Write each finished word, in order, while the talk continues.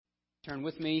Turn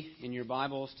with me in your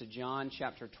Bibles to John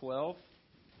chapter 12.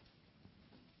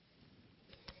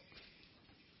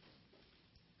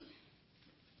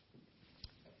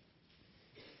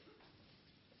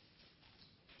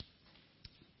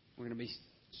 We're going to be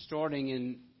starting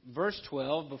in verse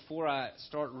 12. Before I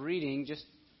start reading, just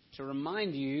to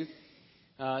remind you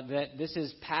that this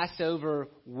is Passover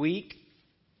week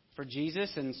for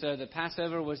Jesus. And so the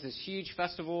Passover was this huge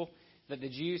festival that the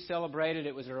Jews celebrated.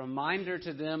 It was a reminder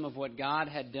to them of what God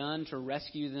had done to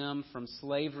rescue them from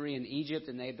slavery in Egypt,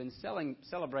 and they had been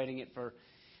celebrating it for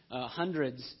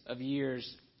hundreds of years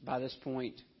by this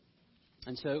point.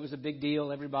 And so it was a big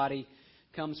deal. Everybody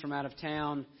comes from out of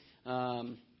town.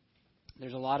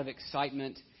 There's a lot of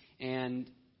excitement, and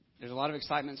there's a lot of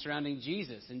excitement surrounding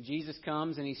Jesus. And Jesus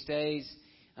comes and he stays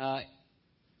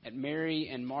at Mary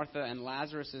and Martha and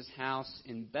Lazarus' house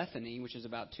in Bethany, which is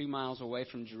about 2 miles away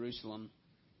from Jerusalem.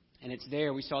 And it's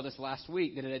there, we saw this last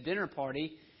week, that at a dinner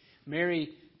party, Mary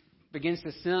begins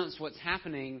to sense what's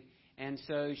happening, and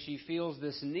so she feels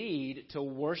this need to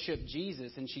worship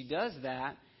Jesus. And she does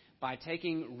that by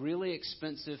taking really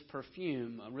expensive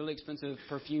perfume, a really expensive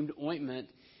perfumed ointment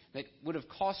that would have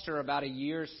cost her about a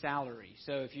year's salary.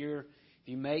 So if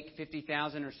you make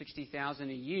 $50,000 or $60,000 a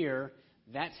year,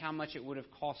 that's how much it would have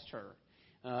cost her.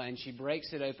 And she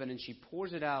breaks it open and she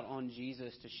pours it out on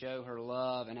Jesus to show her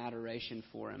love and adoration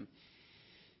for him.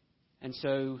 And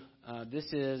so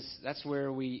that's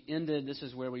where we ended. This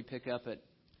is where we pick up at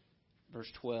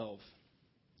verse 12.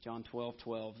 John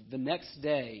 12:12. The next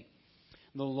day,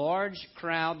 the large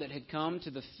crowd that had come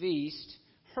to the feast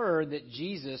heard that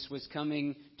Jesus was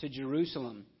coming to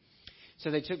Jerusalem. So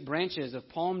they took branches of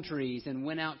palm trees and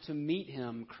went out to meet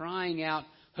him, crying out,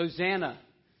 "Hosanna!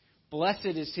 Blessed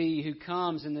is he who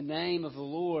comes in the name of the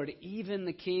Lord, even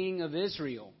the King of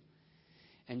Israel."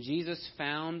 And Jesus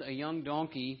found a young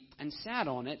donkey and sat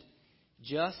on it,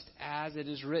 just as it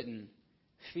is written,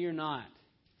 "Fear not,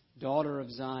 daughter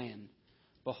of Zion.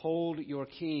 Behold, your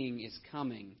king is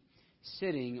coming,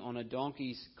 sitting on a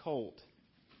donkey's colt."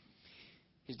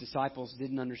 His disciples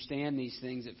didn't understand these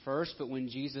things at first, but when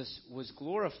Jesus was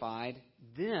glorified,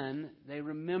 then they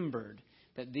remembered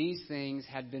that these things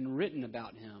had been written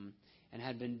about him and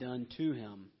had been done to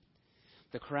him.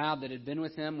 The crowd that had been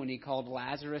with him when he called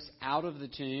Lazarus out of the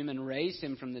tomb and raised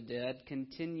him from the dead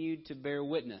continued to bear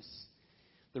witness.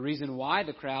 The reason why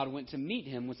the crowd went to meet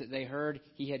him was that they heard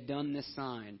he had done this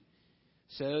sign.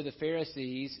 So the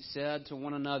Pharisees said to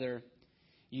one another,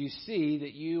 "You see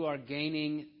that you are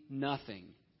gaining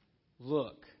nothing.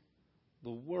 Look, the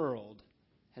world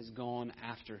has gone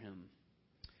after him."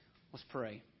 Let's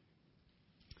pray.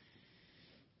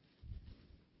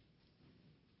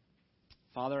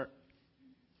 Father,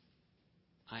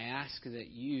 I ask that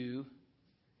you,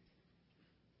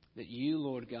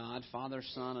 Lord God, Father,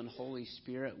 Son, and Holy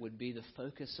Spirit, would be the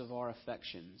focus of our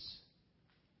affections,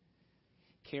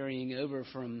 carrying over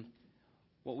from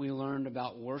what we learned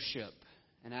about worship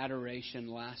and adoration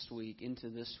last week into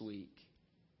this week.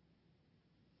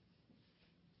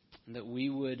 And that we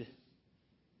would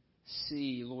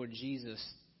see, Lord Jesus,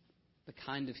 the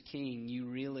kind of King you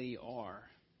really are.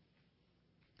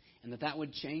 And that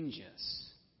would change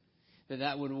us.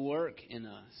 That would work in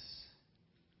us.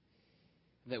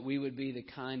 That we would be the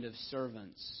kind of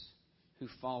servants who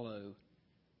follow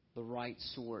the right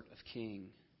sort of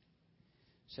king.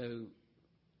 So,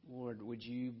 Lord, would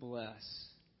you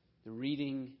bless the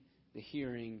reading, the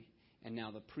hearing, and now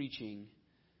the preaching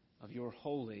of your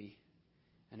holy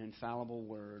and infallible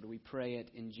word. We pray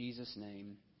it in Jesus'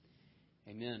 name.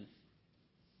 Amen.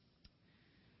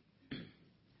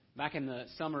 Back in the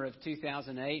summer of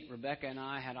 2008, Rebecca and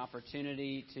I had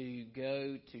opportunity to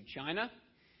go to China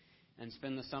and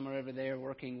spend the summer over there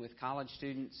working with college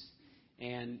students.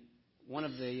 And one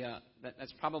of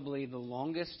that's probably the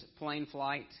longest plane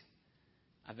flight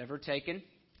I've ever taken.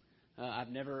 I've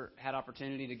never had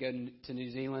opportunity to go to New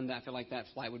Zealand. I feel like that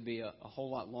flight would be a whole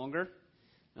lot longer.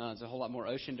 There's a whole lot more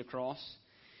ocean to cross.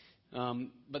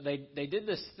 But they did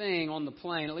this thing on the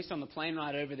plane, at least on the plane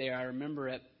ride over there. I remember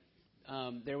it.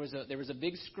 There was a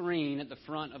big screen at the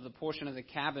front of the portion of the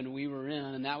cabin we were in,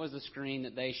 and that was the screen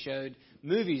that they showed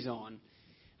movies on.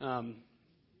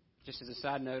 Just as a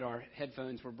side note, our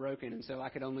headphones were broken, and so I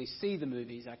could only see the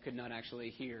movies. I could not actually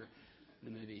hear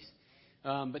the movies.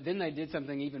 But then they did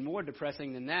something even more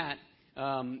depressing than that.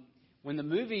 When the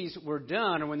movies were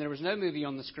done, or when there was no movie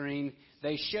on the screen,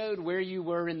 they showed where you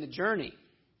were in the journey.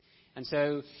 And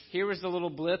so here was the little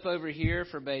blip over here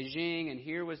for Beijing, and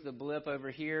here was the blip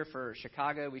over here for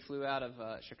Chicago. We flew out of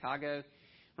Chicago,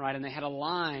 right? And they had a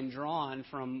line drawn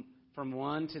from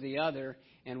one to the other,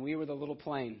 and we were the little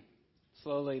plane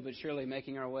slowly but surely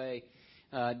making our way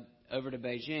over to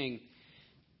Beijing.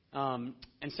 And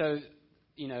so,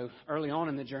 early on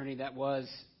in the journey, that was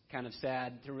kind of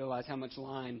sad to realize how much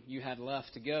line you had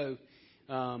left to go.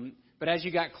 But as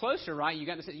you got closer, right,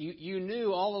 you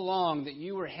knew all along that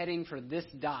you were heading for this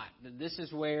dot, that this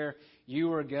is where you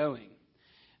were going.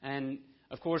 And,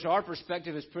 of course, our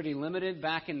perspective is pretty limited.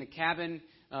 Back in the cabin,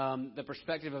 the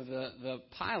perspective of the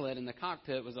pilot in the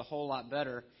cockpit was a whole lot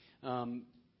better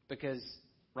because,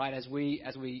 right, as we,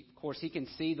 of course, he can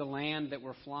see the land that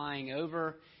we're flying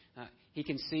over. He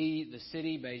can see the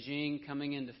city, Beijing,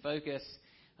 coming into focus.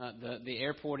 The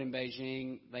airport in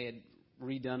Beijing, they had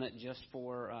redone it just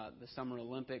for the Summer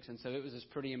Olympics, and so it was this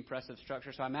pretty impressive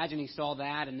structure. So I imagine he saw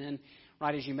that, and then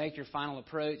right as you make your final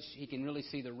approach, he can really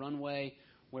see the runway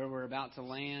where we're about to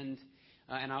land.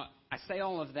 And I say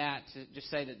all of that to just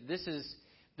say that this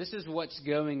is what's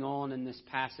going on in this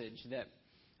passage, that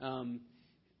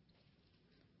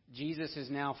Jesus is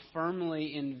now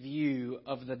firmly in view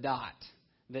of the dot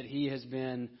that he has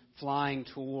been flying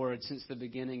toward since the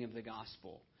beginning of the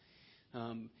gospel.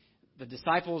 The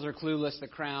disciples are clueless. The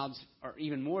crowds are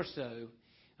even more so.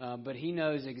 But he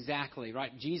knows exactly,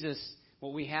 right? Jesus,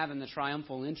 what we have in the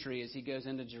triumphal entry as he goes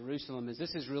into Jerusalem is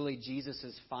this is really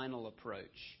Jesus' final approach.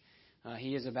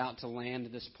 He is about to land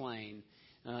this plane.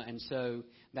 And so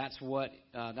that's what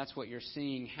you're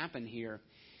seeing happen here.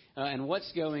 And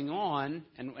what's going on,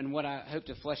 and what I hope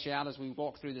to flesh out as we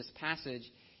walk through this passage,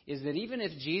 is that even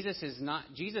if Jesus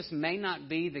may not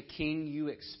be the king you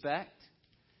expect,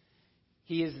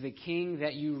 he is the king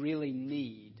that you really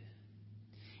need.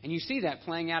 And you see that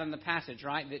playing out in the passage,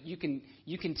 right? That you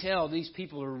can tell these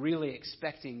people are really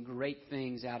expecting great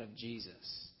things out of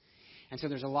Jesus. And so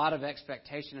there's a lot of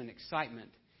expectation and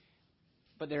excitement.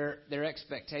 But their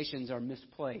expectations are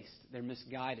misplaced. They're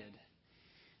misguided.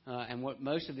 And what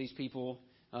most of these people,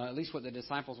 at least what the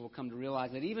disciples will come to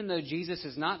realize, that even though Jesus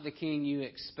is not the king you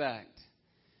expect,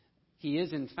 he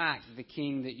is in fact the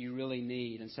king that you really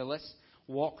need. And so let's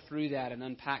walk through that and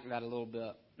unpack that a little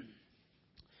bit.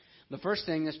 The first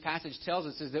thing this passage tells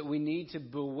us is that we need to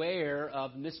beware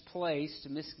of misplaced,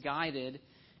 misguided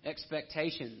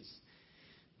expectations.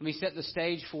 Let me set the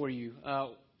stage for you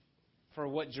for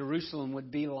what Jerusalem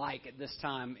would be like at this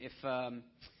time. If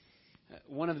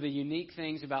one of the unique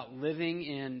things about living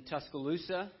in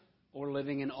Tuscaloosa or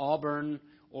living in Auburn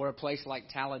or a place like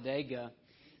Talladega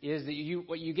is that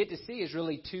what you get to see is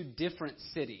really two different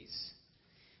cities.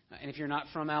 And if you're not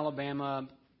from Alabama,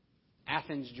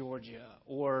 Athens, Georgia,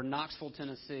 or Knoxville,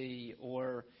 Tennessee,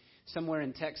 or somewhere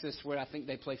in Texas where I think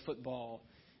they play football.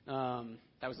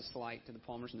 That was a slight to the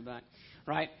Palmers in the back,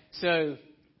 right? So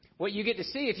what you get to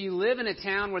see if you live in a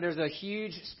town where there's a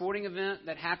huge sporting event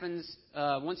that happens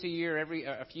once a year,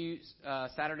 a few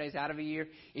Saturdays out of a year,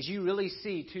 is you really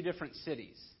see two different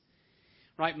cities,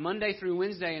 right? Monday through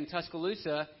Wednesday in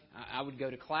Tuscaloosa, I would go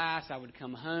to class, I would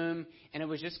come home, and it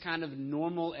was just kind of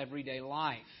normal everyday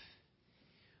life.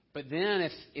 But then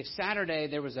if Saturday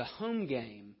there was a home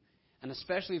game, and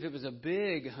especially if it was a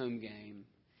big home game,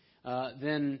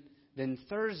 then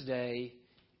Thursday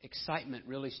excitement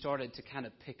really started to kind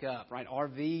of pick up, right?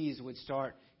 RVs would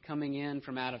start coming in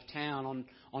from out of town.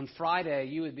 On Friday,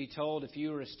 you would be told if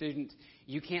you were a student,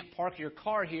 you can't park your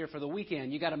car here for the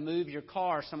weekend. You got to move your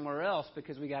car somewhere else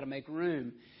because we got to make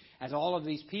room. As all of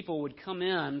these people would come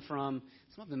in some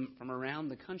of them from around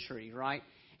the country, right?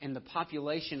 And the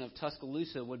population of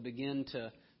Tuscaloosa would begin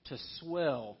to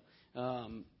swell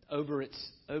over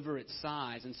its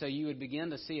size. And so you would begin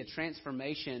to see a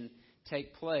transformation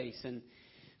take place. And,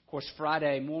 of course,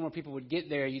 Friday, more and more people would get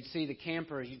there. You'd see the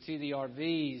campers. You'd see the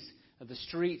RVs. The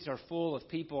streets are full of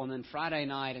people. And then Friday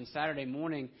night and Saturday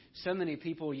morning, so many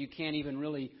people you can't even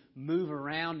really move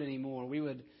around anymore. We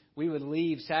would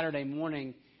leave Saturday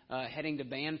morning heading to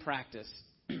band practice,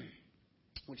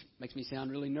 which makes me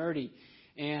sound really nerdy.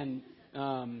 And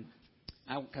I'm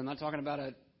not talking about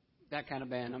that kind of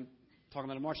band. I'm talking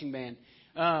about a marching band.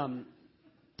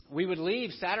 We would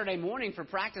leave Saturday morning for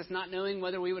practice not knowing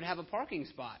whether we would have a parking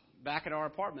spot back at our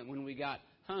apartment when we got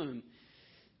home.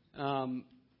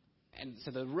 And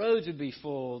so the roads would be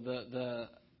full,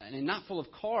 and not full of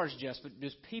cars but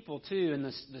just people too, and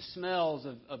the smells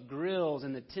of grills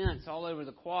and the tents all over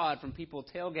the quad from people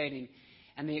tailgating.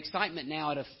 And the excitement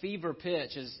now at a fever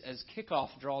pitch as kickoff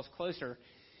draws closer.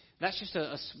 That's just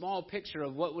a small picture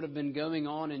of what would have been going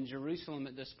on in Jerusalem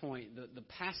at this point. The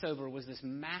Passover was this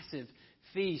massive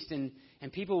feast, and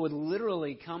people would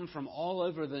literally come from all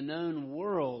over the known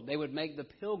world. They would make the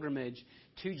pilgrimage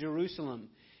to Jerusalem,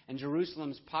 and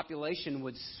Jerusalem's population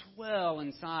would swell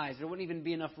in size. There wouldn't even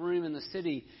be enough room in the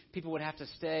city. People would have to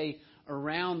stay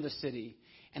around the city.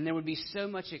 And there would be so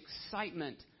much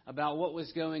excitement about what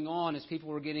was going on as people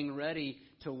were getting ready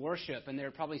to worship. And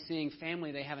they're probably seeing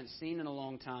family they haven't seen in a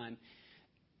long time.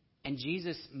 And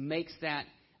Jesus makes that,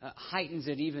 heightens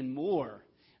it even more,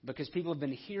 because people have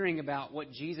been hearing about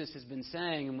what Jesus has been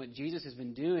saying and what Jesus has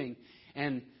been doing.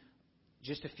 And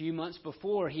just a few months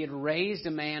before, he had raised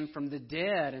a man from the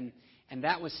dead, and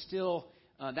that was still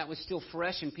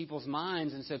fresh in people's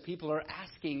minds. And so people are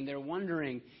asking, they're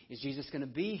wondering, is Jesus going to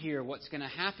be here? What's going to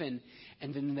happen?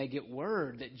 And then they get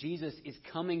word that Jesus is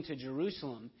coming to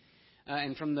Jerusalem.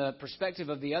 And from the perspective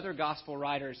of the other gospel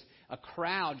writers, a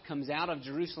crowd comes out of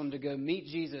Jerusalem to go meet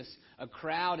Jesus. A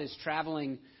crowd is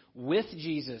traveling with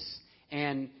Jesus,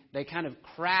 and they kind of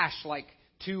crash like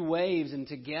two waves, and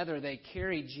together they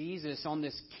carry Jesus on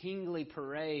this kingly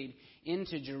parade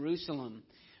into Jerusalem,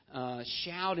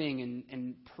 shouting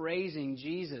and praising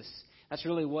Jesus. That's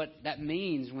really what that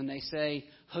means when they say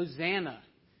Hosanna.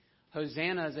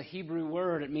 Hosanna is a Hebrew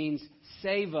word. It means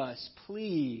save us,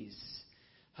 please.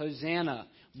 Hosanna.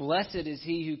 Blessed is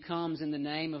he who comes in the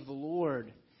name of the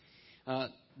Lord.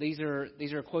 These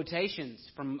are quotations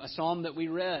from a psalm that we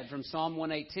read, from Psalm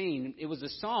 118. It was a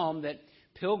psalm that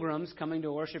pilgrims coming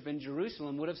to worship in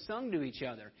Jerusalem would have sung to each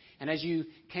other. And as you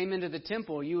came into the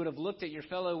temple, you would have looked at your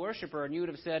fellow worshiper and you would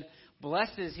have said,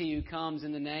 blessed is he who comes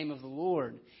in the name of the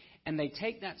Lord. And they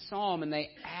take that psalm and they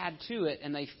add to it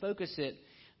and they focus it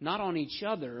not on each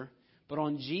other, but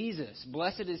on Jesus.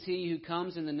 Blessed is he who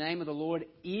comes in the name of the Lord,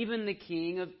 even the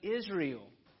King of Israel.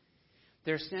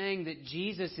 They're saying that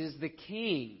Jesus is the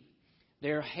King.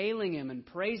 They're hailing him and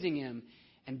praising him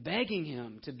and begging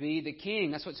him to be the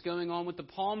king. That's what's going on with the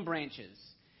palm branches.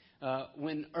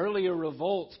 When earlier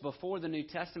revolts before the New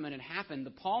Testament had happened,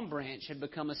 the palm branch had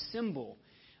become a symbol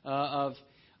of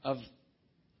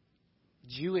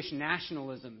Jewish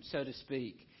nationalism, so to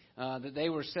speak. That they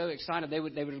were so excited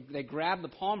they grabbed the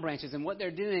palm branches, and what they're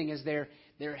doing is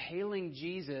they're hailing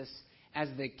Jesus as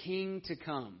the King to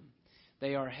come.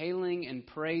 They are hailing and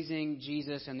praising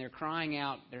Jesus, and they're crying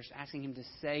out. They're asking him to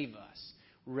save us.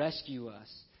 Rescue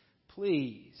us,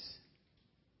 please.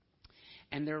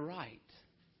 And they're right.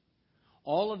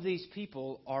 All of these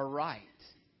people are right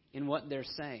in what they're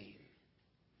saying.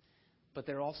 But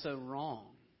they're also wrong.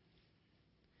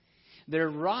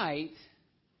 They're right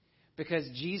because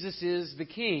Jesus is the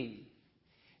King.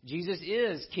 Jesus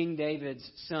is King David's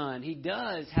son. He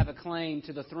does have a claim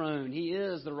to the throne. He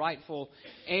is the rightful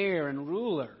heir and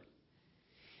ruler.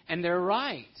 And they're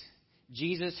right.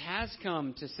 Jesus has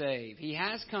come to save. He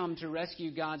has come to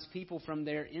rescue God's people from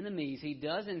their enemies. He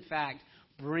does, in fact,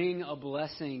 bring a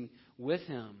blessing with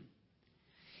him.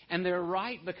 And they're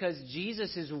right because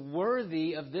Jesus is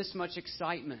worthy of this much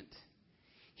excitement.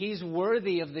 He's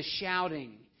worthy of the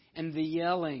shouting and the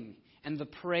yelling and the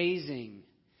praising.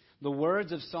 The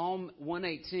words of Psalm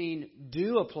 118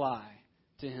 do apply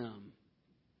to him.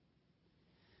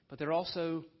 But they're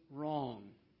also wrong.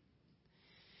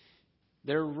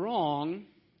 They're wrong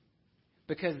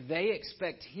because they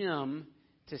expect him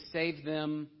to save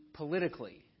them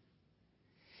politically.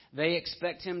 They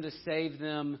expect him to save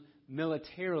them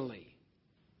militarily.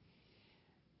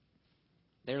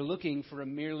 They're looking for a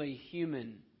merely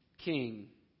human king.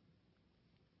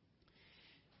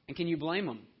 And can you blame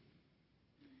them?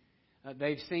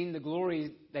 They've seen the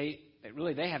glory they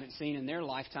haven't seen in their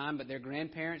lifetime, but their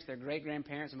grandparents, their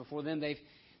great-grandparents, and before them,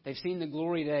 they've seen the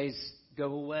glory days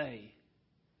go away.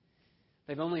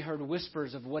 They've only heard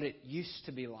whispers of what it used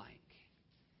to be like.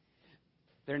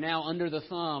 They're now under the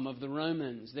thumb of the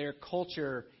Romans, their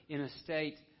culture in a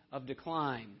state of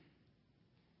decline.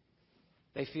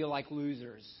 They feel like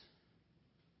losers.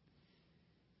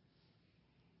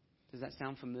 Does that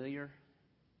sound familiar?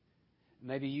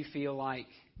 Maybe you feel like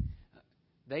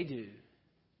they do.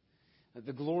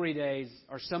 The glory days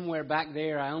are somewhere back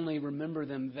there. I only remember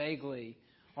them vaguely.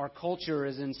 Our culture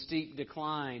is in steep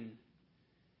decline.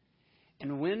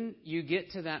 And when you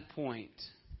get to that point,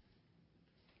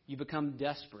 you become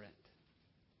desperate.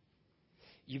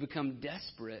 You become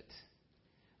desperate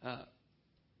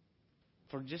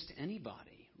for just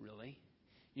anybody, really.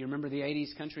 You remember the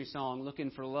 80s country song, Looking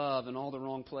for Love in All the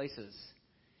Wrong Places.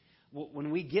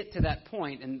 When we get to that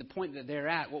point, and the point that they're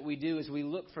at, what we do is we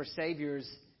look for saviors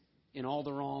in all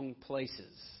the wrong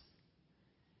places.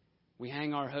 We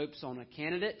hang our hopes on a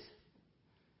candidate,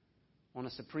 on a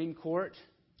Supreme Court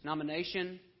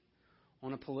nomination,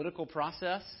 on a political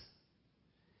process.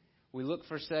 We look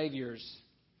for saviors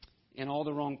in all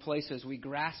the wrong places. We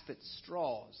grasp at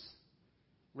straws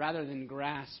rather than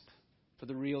grasp for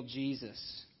the real Jesus.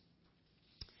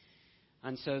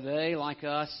 And so they, like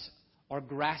us, are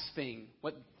grasping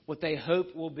what they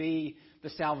hope will be the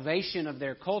salvation of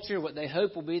their culture, what they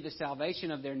hope will be the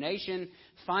salvation of their nation.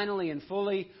 Finally and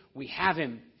fully, we have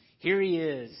him. Here he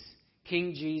is,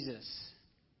 King Jesus.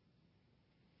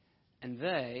 And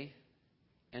they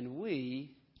and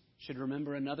we should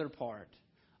remember another part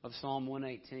of Psalm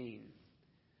 118,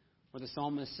 where the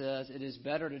psalmist says, "It is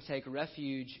better to take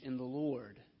refuge in the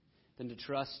Lord than to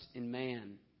trust in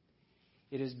man.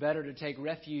 It is better to take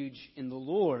refuge in the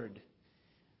Lord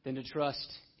than to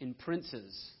trust in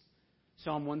princes."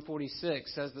 Psalm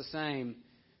 146 says the same.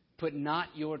 "Put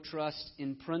not your trust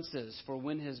in princes, for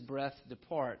when his breath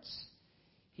departs,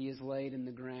 he is laid in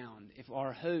the ground." If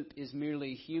our hope is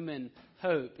merely human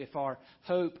hope, if our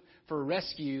hope for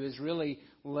rescue is really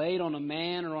laid on a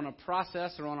man or on a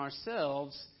process or on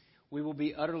ourselves, we will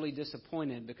be utterly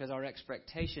disappointed because our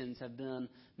expectations have been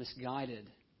misguided.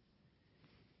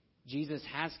 Jesus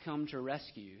has come to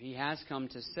rescue. He has come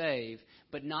to save,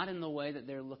 but not in the way that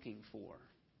they're looking for.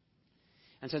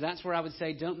 And so that's where I would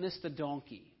say, don't miss the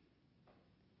donkey.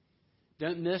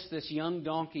 Don't miss this young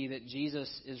donkey that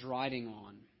Jesus is riding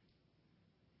on.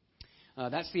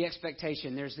 That's the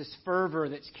expectation. There's this fervor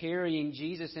that's carrying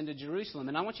Jesus into Jerusalem.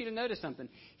 And I want you to notice something.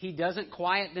 He doesn't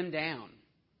quiet them down.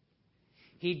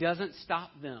 He doesn't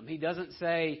stop them. He doesn't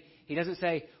say,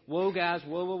 "Whoa, guys,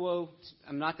 whoa.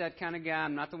 I'm not that kind of guy.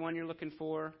 I'm not the one you're looking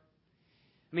for."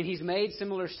 I mean, he's made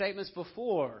similar statements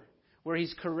before where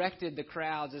he's corrected the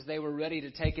crowds as they were ready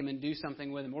to take him and do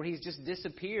something with him, or he's just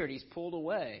disappeared. He's pulled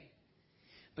away.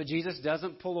 But Jesus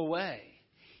doesn't pull away.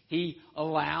 He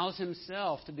allows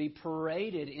himself to be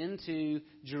paraded into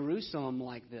Jerusalem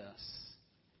like this.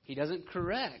 He doesn't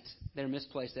correct their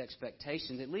misplaced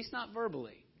expectations, at least not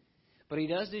verbally. But he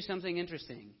does do something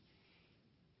interesting.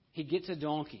 He gets a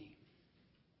donkey.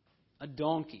 A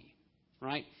donkey,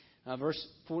 right? Verse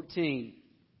 14.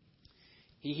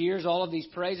 He hears all of these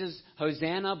praises.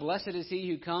 "Hosanna, blessed is he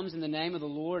who comes in the name of the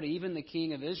Lord, even the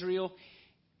King of Israel."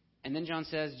 And then John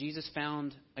says Jesus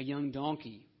found a young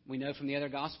donkey. We know from the other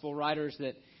gospel writers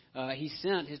that he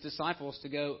sent his disciples to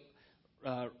go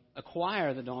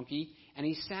acquire the donkey, and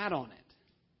he sat on it.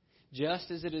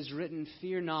 Just as it is written,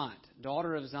 "Fear not,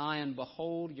 daughter of Zion,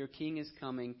 behold, your king is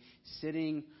coming,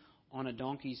 sitting on a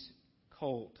donkey's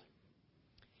colt."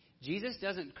 Jesus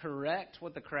doesn't correct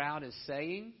what the crowd is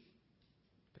saying,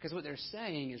 because what they're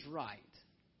saying is right.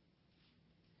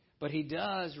 But he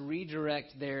does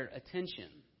redirect their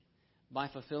attention by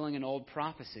fulfilling an old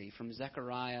prophecy from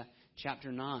Zechariah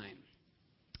chapter 9.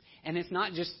 And it's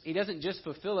not just, he doesn't just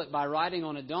fulfill it by riding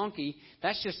on a donkey.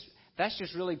 That's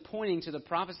just really pointing to the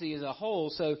prophecy as a whole.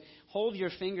 So hold your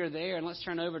finger there and let's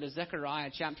turn over to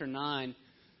Zechariah chapter 9,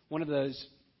 one of those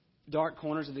dark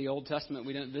corners of the Old Testament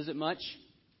we don't visit much.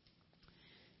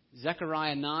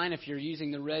 Zechariah 9, if you're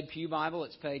using the Red Pew Bible,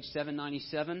 it's page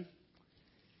 797.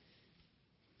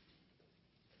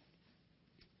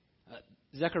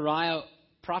 Zechariah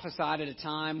prophesied at a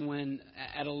time when,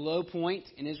 at a low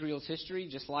point in Israel's history,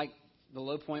 just like the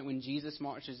low point when Jesus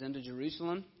marches into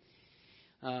Jerusalem,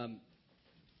 the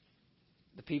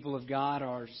people of God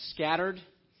are scattered.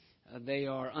 They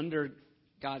are under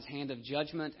God's hand of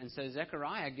judgment. And so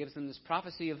Zechariah gives them this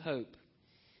prophecy of hope.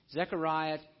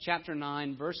 Zechariah chapter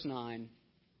 9, verse 9,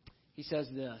 he says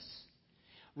this: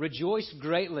 "Rejoice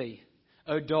greatly,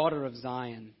 O daughter of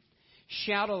Zion.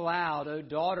 Shout aloud, O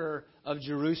daughter of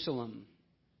Jerusalem.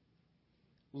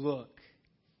 Look,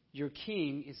 your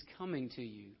king is coming to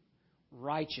you.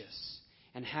 Righteous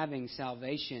and having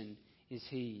salvation is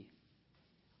he.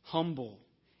 Humble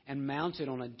and mounted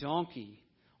on a donkey,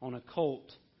 on a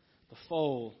colt, the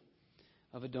foal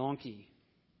of a donkey."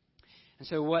 And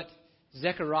so what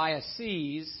Zechariah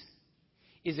sees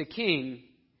is a king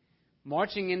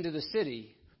marching into the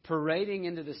city, parading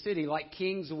into the city like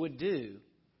kings would do.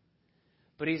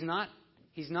 But he's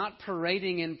not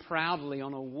parading in proudly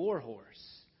on a war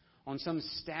horse, on some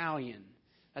stallion.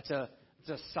 It's a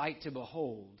sight to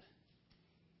behold.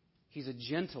 He's a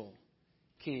gentle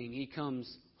king. He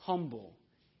comes humble.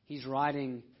 He's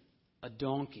riding a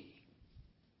donkey.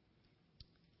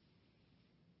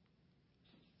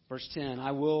 Verse 10,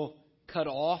 "I will cut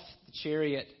off the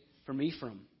chariot from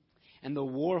Ephraim and the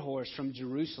war horse from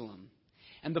Jerusalem,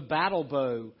 and the battle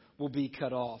bow will be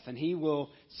cut off, and he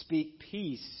will speak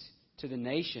peace to the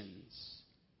nations."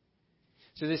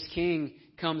 So this king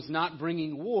comes not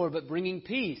bringing war, but bringing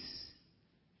peace.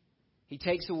 He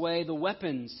takes away the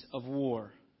weapons of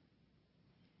war.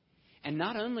 And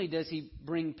not only does he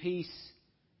bring peace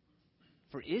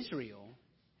for Israel,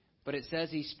 but it says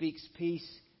he speaks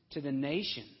peace to the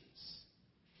nations.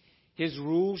 "His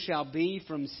rule shall be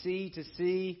from sea to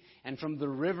sea and from the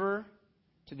river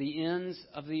to the ends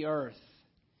of the earth."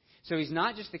 So he's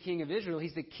not just the king of Israel,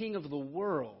 he's the king of the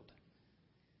world.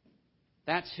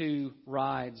 That's who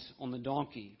rides on the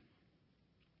donkey.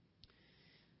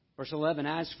 Verse 11,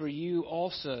 as for you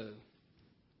also,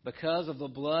 because of the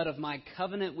blood of my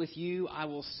covenant with you, I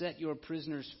will set your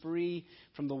prisoners free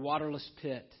from the waterless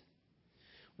pit.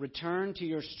 Return to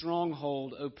your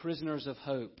stronghold, O prisoners of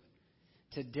hope.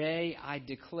 Today I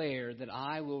declare that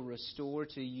I will restore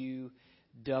to you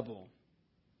double.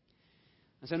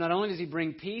 And so not only does he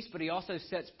bring peace, but he also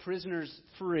sets prisoners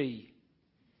free.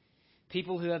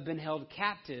 People who have been held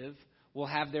captive will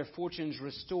have their fortunes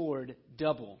restored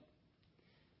double.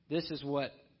 This is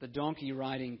what the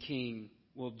donkey-riding king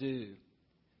will do.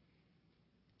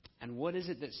 And what is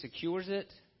it that secures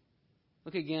it?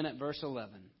 Look again at verse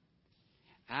 11.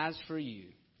 As for you,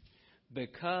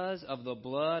 because of the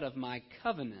blood of my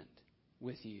covenant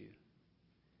with you.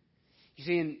 You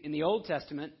see, in the Old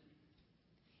Testament,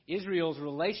 Israel's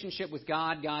relationship with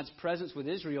God, God's presence with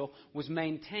Israel, was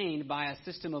maintained by a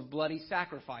system of bloody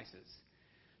sacrifices.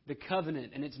 The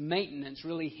covenant and its maintenance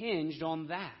really hinged on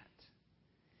that.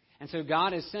 And so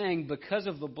God is saying, because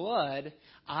of the blood,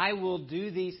 I will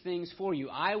do these things for you.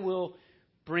 I will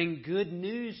bring good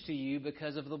news to you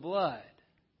because of the blood.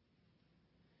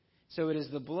 So it is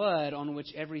the blood on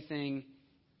which everything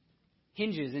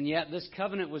hinges. And yet this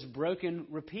covenant was broken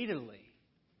repeatedly.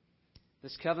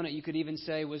 This covenant, you could even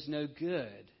say, was no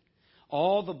good.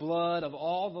 All the blood of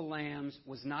all the lambs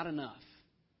was not enough.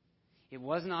 It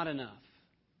was not enough.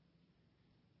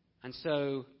 And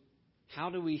so, how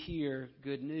do we hear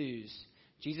good news?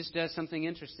 Jesus does something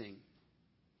interesting.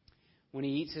 When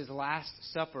he eats his last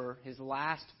supper, his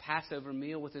last Passover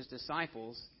meal with his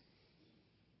disciples,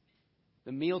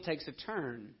 the meal takes a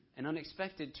turn, an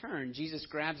unexpected turn. Jesus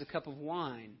grabs a cup of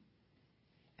wine.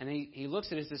 And he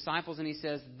looks at his disciples and he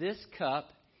says, this cup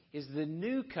is the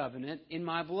new covenant in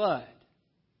my blood.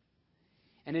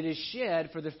 And it is shed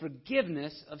for the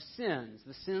forgiveness of sins,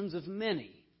 the sins of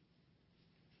many.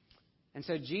 And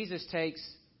so Jesus takes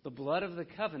the blood of the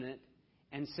covenant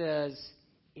and says,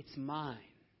 it's mine.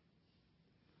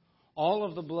 All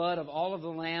of the blood of all of the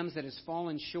lambs that has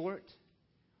fallen short,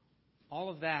 all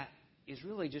of that is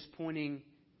really just pointing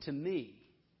to me.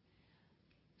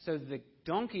 So the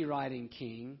donkey-riding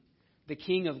king, the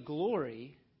king of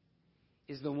glory,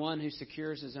 is the one who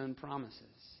secures his own promises.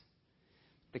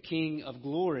 The king of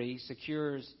glory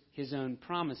secures his own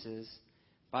promises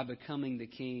by becoming the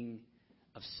king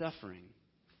of suffering.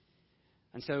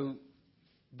 And so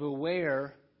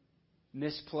beware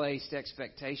misplaced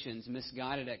expectations,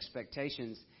 misguided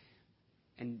expectations,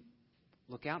 and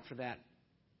look out for that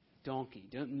donkey.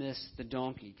 Don't miss the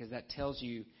donkey, because that tells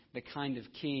you the kind of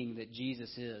king that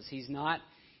Jesus is. He's not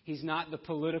the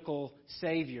political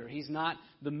savior. He's not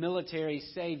the military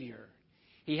savior.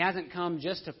 He hasn't come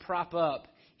just to prop up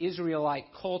Israelite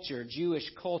culture, Jewish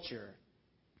culture.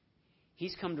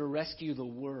 He's come to rescue the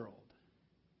world.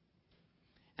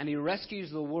 And he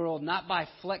rescues the world not by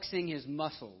flexing his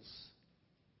muscles,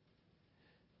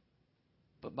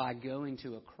 but by going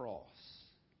to a cross.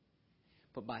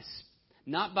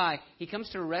 He comes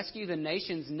to rescue the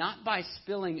nations not by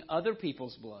spilling other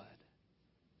people's blood.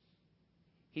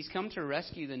 He's come to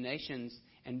rescue the nations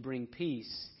and bring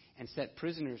peace and set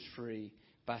prisoners free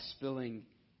by spilling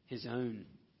his own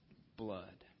blood.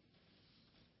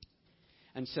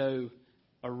 And so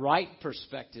a right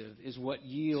perspective is what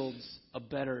yields a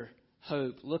better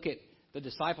hope. Look at the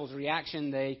disciples'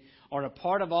 reaction. They are a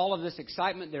part of all of this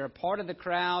excitement. They're a part of the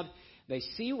crowd. They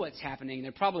see what's happening.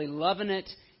 They're probably loving it.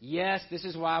 Yes, this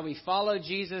is why we follow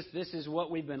Jesus. This is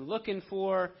what we've been looking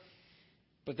for.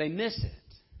 But they miss it.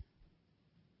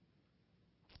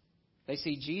 They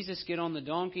see Jesus get on the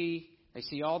donkey. They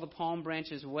see all the palm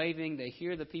branches waving. They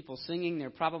hear the people singing. They're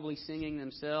probably singing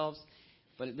themselves.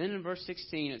 But then in verse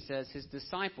 16 it says, his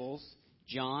disciples,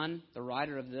 John, the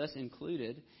writer of this,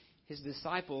 included, his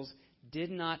disciples did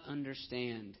not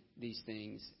understand these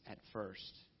things at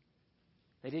first.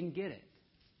 They didn't get it.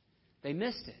 They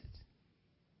missed it.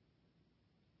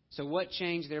 So what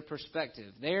changed their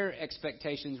perspective? Their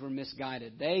expectations were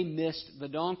misguided. They missed the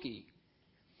donkey.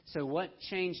 So what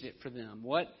changed it for them?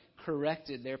 What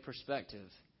corrected their perspective?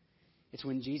 It's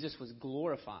when Jesus was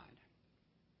glorified.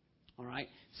 All right?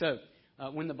 So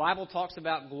when the Bible talks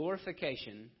about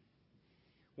glorification,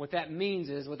 what that means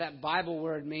is, what that Bible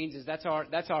word means is that's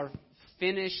our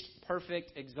finished,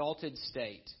 perfect, exalted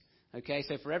state. Okay?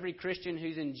 So for every Christian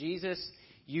who's in Jesus,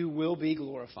 you will be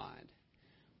glorified.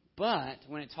 But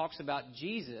when it talks about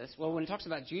Jesus,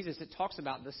 it talks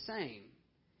about the same.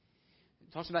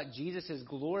 It talks about Jesus'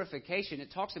 glorification.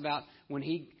 It talks about when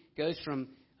he goes from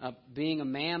being a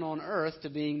man on earth to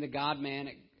being the God-man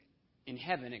in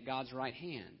heaven at God's right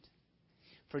hand.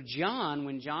 For John,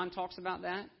 when John talks about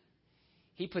that,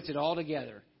 he puts it all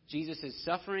together. Jesus'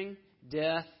 suffering,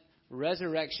 death,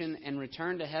 resurrection, and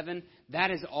return to heaven,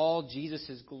 that is all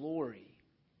Jesus' glory.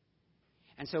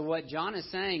 And so what John is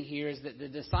saying here is that the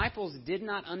disciples did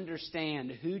not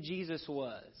understand who Jesus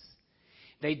was.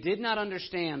 They did not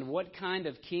understand what kind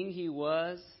of king he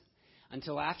was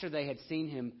until after they had seen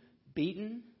him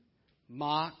beaten,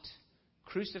 mocked,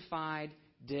 crucified,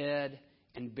 dead,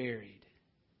 and buried,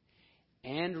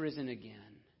 and risen again,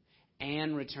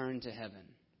 and returned to heaven.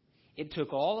 It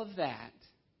took all of that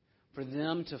for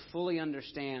them to fully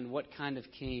understand what kind of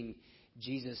king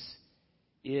Jesus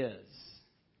is.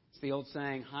 It's the old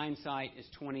saying, hindsight is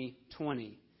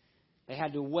 20/20. They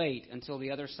had to wait until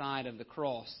the other side of the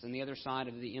cross and the other side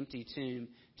of the empty tomb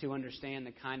to understand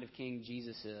the kind of king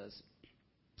Jesus is.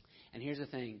 And here's the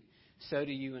thing, so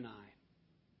do you and I.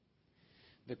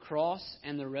 The cross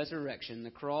and the resurrection,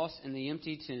 the cross and the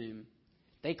empty tomb,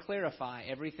 they clarify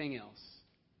everything else.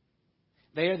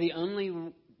 They are the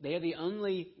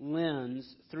only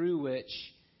lens through which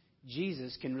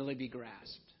Jesus can really be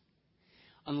grasped.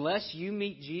 Unless you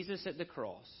meet Jesus at the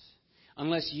cross,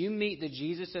 unless you meet the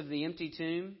Jesus of the empty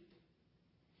tomb,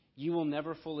 you will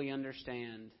never fully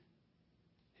understand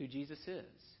who Jesus is.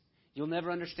 You'll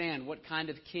never understand what kind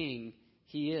of king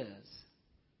he is.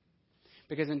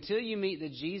 Because until you meet the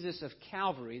Jesus of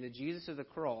Calvary, the Jesus of the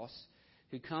cross,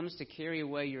 who comes to carry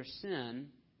away your sin,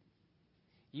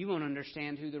 you won't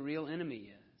understand who the real enemy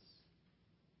is.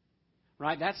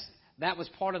 Right? That was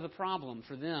part of the problem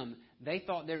for them. They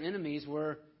thought their enemies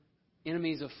were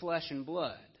enemies of flesh and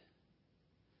blood.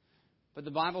 But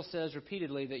the Bible says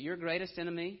repeatedly that your greatest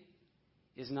enemy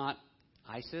is not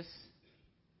ISIS.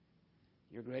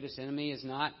 Your greatest enemy is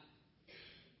not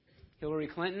Hillary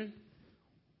Clinton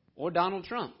or Donald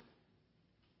Trump.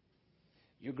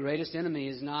 Your greatest enemy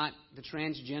is not the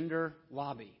transgender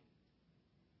lobby.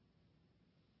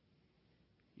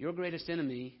 Your greatest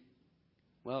enemy,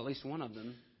 well, at least one of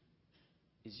them,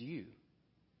 is you.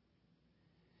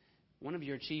 One of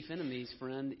your chief enemies,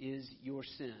 friend, is your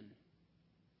sin.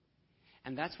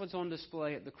 And that's what's on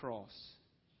display at the cross.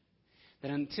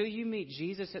 That until you meet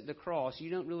Jesus at the cross,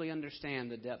 you don't really understand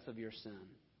the depth of your sin.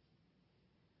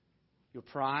 Your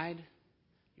pride,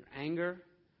 your anger,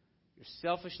 your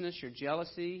selfishness, your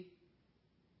jealousy,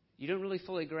 you don't really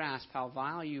fully grasp how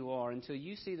vile you are until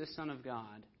you see the Son of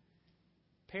God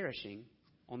perishing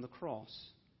on the cross.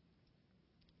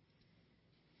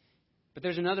 But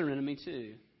there's another enemy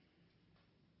too.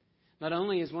 Not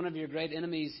only is one of your great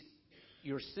enemies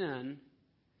your sin,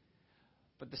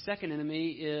 but the second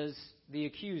enemy is the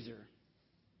accuser.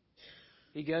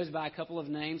 He goes by a couple of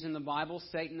names in the Bible.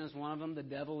 Satan is one of them. The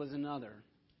devil is another.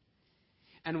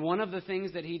 And one of the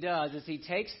things that he does is he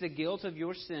takes the guilt of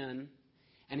your sin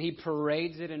and he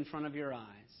parades it in front of your eyes.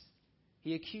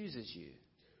 He accuses you.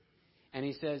 And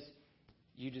he says,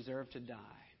 you deserve to die.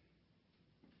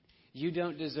 You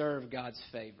don't deserve God's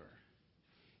favor.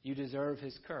 You deserve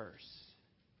his curse.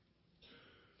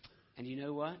 And you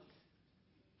know what?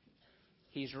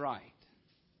 He's right.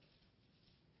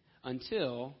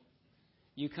 Until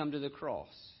you come to the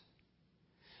cross.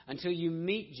 Until you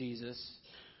meet Jesus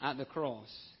at the cross,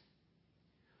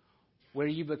 where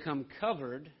you become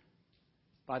covered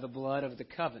by the blood of the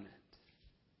covenant.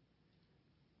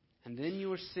 And then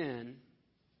your sin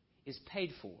is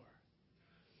paid for.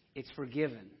 It's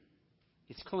forgiven.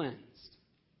 It's cleansed.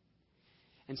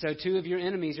 And so two of your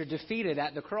enemies are defeated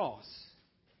at the cross.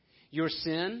 Your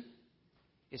sin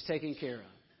is taken care of.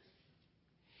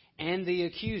 And the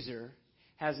accuser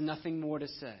has nothing more to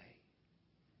say.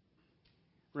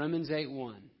 Romans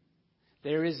 8:1.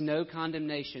 There is no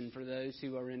condemnation for those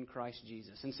who are in Christ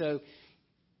Jesus. And so,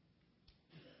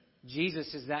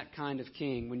 Jesus is that kind of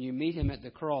king. When you meet him at the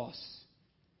cross,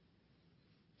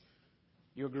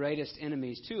 your greatest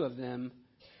enemies, two of them,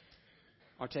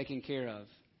 are taken care of.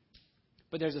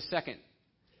 But there's a second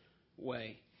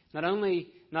way. Not only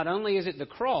is it the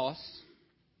cross,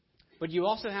 but you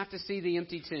also have to see the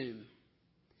empty tomb.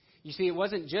 You see, it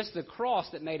wasn't just the cross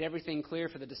that made everything clear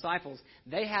for the disciples.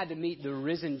 They had to meet the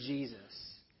risen Jesus.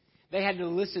 They had to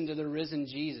listen to the risen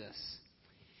Jesus.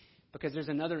 Because there's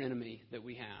another enemy that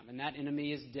we have, and that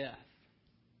enemy is death.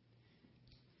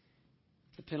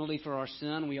 The penalty for our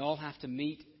sin, we all have to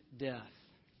meet death.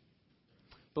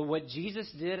 But what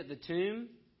Jesus did at the tomb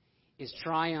is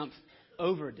triumph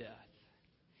over death.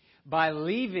 By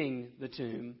leaving the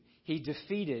tomb, he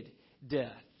defeated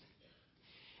death.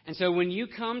 And so when you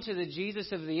come to the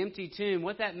Jesus of the empty tomb,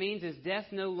 what that means is death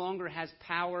no longer has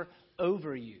power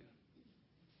over you.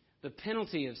 The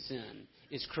penalty of sin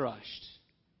is crushed.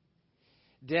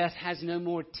 Death has no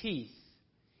more teeth.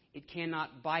 It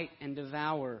cannot bite and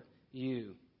devour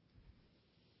you.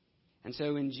 And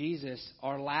so in Jesus,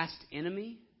 our last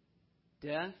enemy,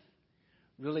 death,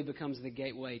 really becomes the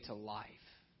gateway to life.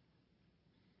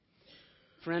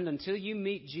 Friend, until you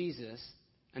meet Jesus,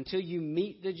 until you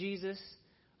meet the Jesus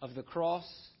of the cross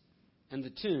and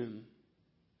the tomb,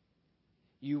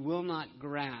 you will not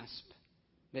grasp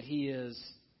that He is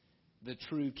the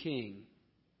true King.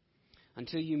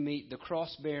 Until you meet the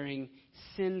cross-bearing,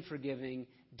 sin-forgiving,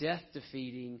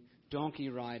 death-defeating,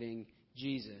 donkey-riding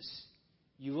Jesus,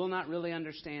 you will not really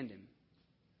understand Him.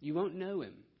 You won't know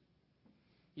Him.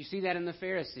 You see that in the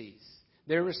Pharisees.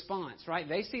 Their response, right?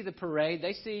 They see the parade.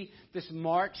 They see this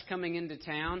march coming into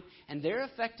town, and they're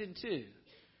affected too.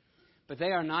 But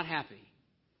they are not happy.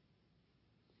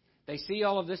 They see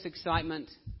all of this excitement,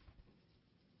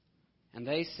 and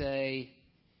they say,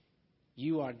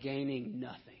 "You are gaining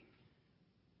nothing."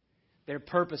 Their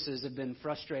purposes have been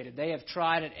frustrated. They have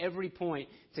tried at every point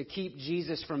to keep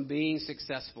Jesus from being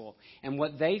successful. And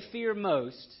what they fear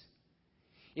most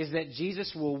is that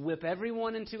Jesus will whip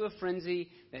everyone into a frenzy,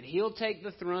 that He'll take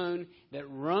the throne, that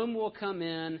Rome will come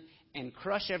in and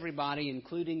crush everybody,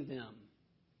 including them.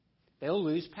 They'll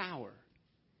lose power.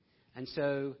 And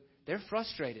so they're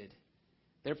frustrated.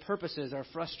 Their purposes are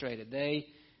frustrated. They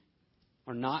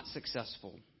are not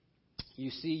successful. You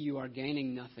see, you are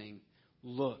gaining nothing.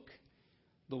 Look,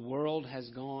 the world has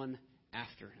gone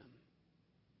after Him.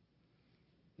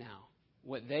 Now,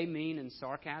 what they mean in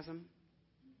sarcasm,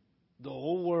 the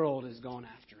whole world has gone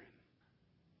after Him.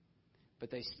 But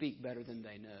they speak better than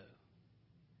they know.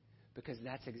 Because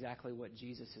that's exactly what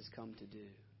Jesus has come to do.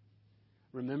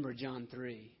 Remember John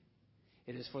 3.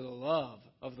 It is for the love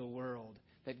of the world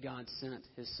that God sent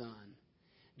His Son.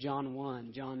 John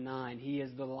 1, John 9. He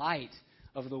is the light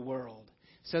of the world.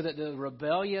 So that the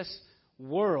rebellious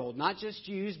world, not just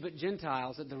Jews but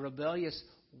Gentiles, that the rebellious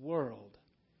world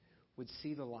would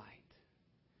see the light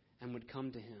and would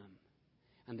come to Him.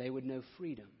 And they would know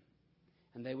freedom.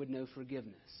 And they would know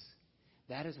forgiveness.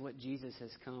 That is what Jesus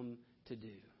has come to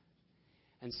do.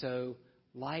 And so,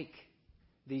 like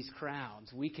these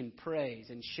crowds, we can praise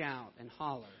and shout and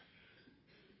holler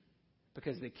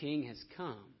because the King has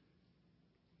come.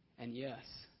 And yes,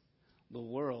 the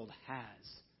world has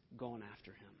gone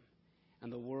after Him.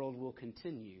 And the world will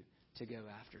continue to go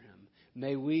after Him.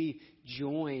 May we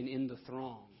join in the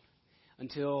throng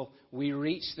until we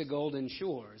reach the golden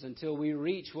shores, until we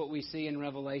reach what we see in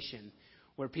Revelation,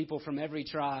 where people from every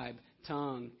tribe,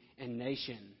 tongue, and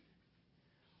nation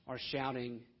are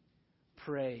shouting,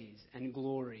 "Praise and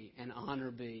glory and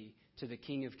honor be to the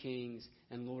King of Kings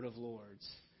and Lord of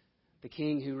Lords, the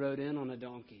King who rode in on a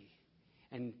donkey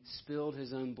and spilled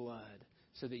His own blood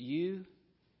so that you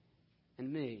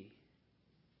and me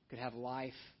could have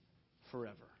life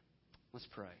forever." Let's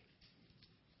pray.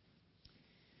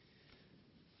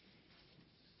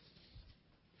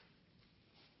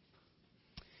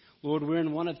 Lord, we're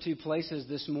in one of two places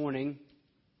this morning.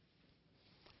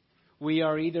 We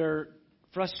are either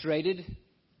frustrated,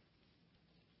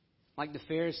 like the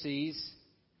Pharisees.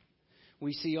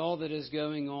 We see all that is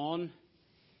going on,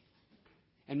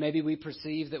 and maybe we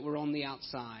perceive that we're on the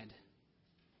outside.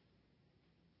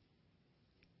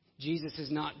 Jesus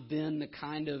has not been the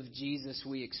kind of Jesus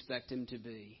we expect Him to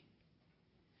be.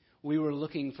 We were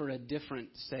looking for a different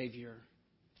Savior,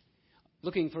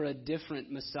 looking for a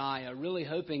different Messiah, really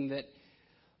hoping that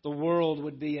the world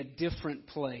would be a different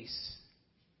place.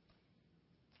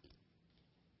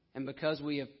 And because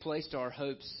we have placed our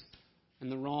hopes in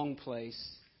the wrong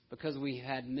place, because we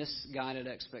had misguided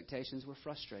expectations, we're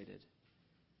frustrated.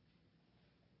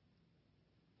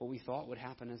 What we thought would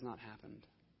happen has not happened.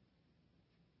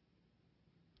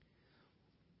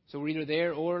 So we're either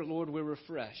there or, Lord, we're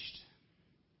refreshed.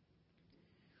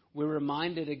 We're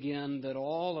reminded again that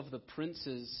all of the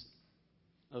princes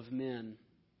of men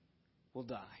will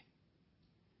die.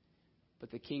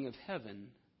 But the King of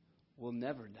heaven will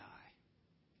never die.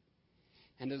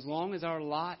 And as long as our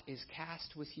lot is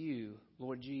cast with you,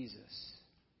 Lord Jesus,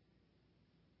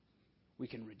 we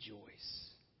can rejoice.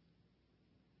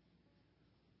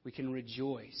 We can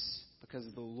rejoice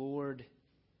because the Lord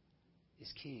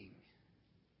is King.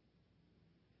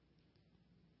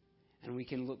 And we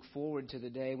can look forward to the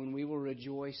day when we will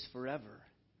rejoice forever.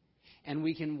 And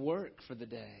we can work for the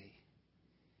day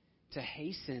to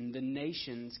hasten the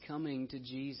nations coming to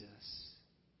Jesus.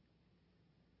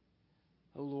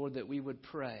 Oh Lord, that we would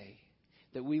pray,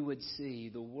 that we would see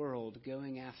the world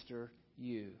going after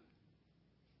you,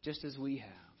 just as we have.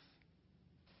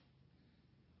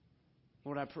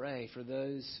 Lord, I pray for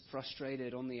those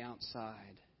frustrated on the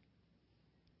outside.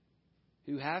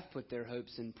 who have put their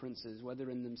hopes in princes, whether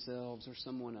in themselves or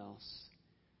someone else.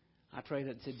 I pray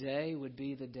that today would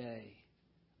be the day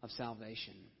of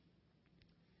salvation.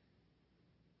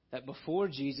 That before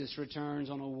Jesus returns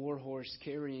on a war horse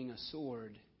carrying a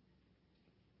sword,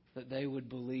 that they would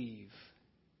believe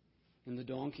in the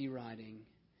donkey riding,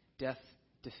 death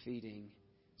defeating,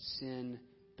 sin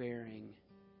bearing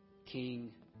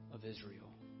King of Israel,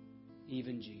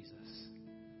 even Jesus.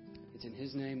 It's in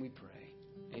His name we pray.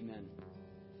 Amen.